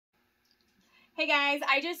Hey guys,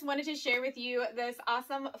 I just wanted to share with you this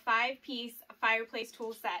awesome 5-piece fireplace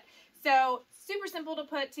tool set. So super simple to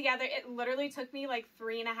put together. It literally took me like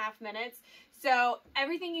 3.5 minutes. So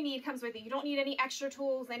everything you need comes with it. You don't need any extra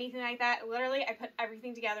tools, anything like that. Literally, I put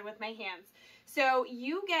everything together with my hands. So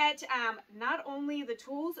you get not only the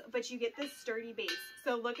tools, but you get this sturdy base.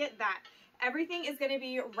 So look at that. Everything is going to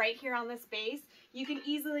be right here on this base. You can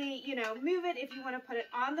easily, move it if you want to put it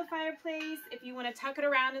on the fireplace, if you want to tuck it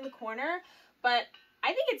around in the corner. But I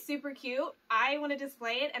think it's super cute. I want to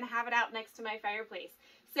display it and have it out next to my fireplace.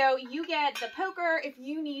 So you get the poker if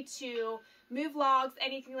you need to move logs,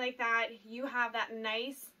 anything like that. You have that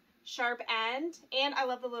nice sharp end, and I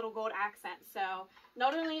love the little gold accent. So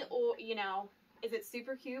not only, is it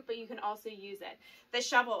super cute, but you can also use it. The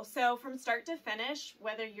shovel, so from start to finish,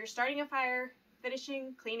 whether you're starting a fire,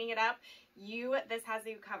 finishing, cleaning it up, this has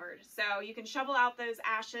you covered. So you can shovel out those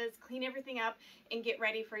ashes, clean everything up, and get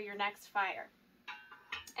ready for your next fire.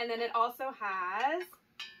 And then it also has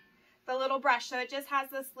the little brush. So it just has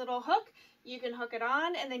this little hook. You can hook it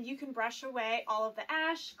on, and then you can brush away all of the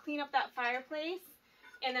ash, clean up that fireplace.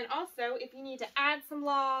 And then also, if you need to add some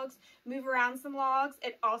logs, move around some logs,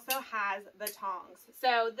 it also has the tongs.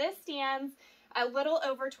 So this stands a little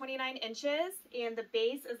over 29 inches, and the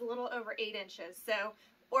base is a little over 8 inches. So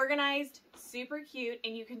organized, super cute,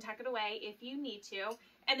 and you can tuck it away if you need to.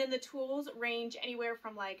 And then the tools range anywhere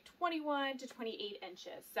from like 21 to 28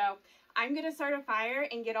 inches. So I'm gonna start a fire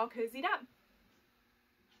and get all cozied up.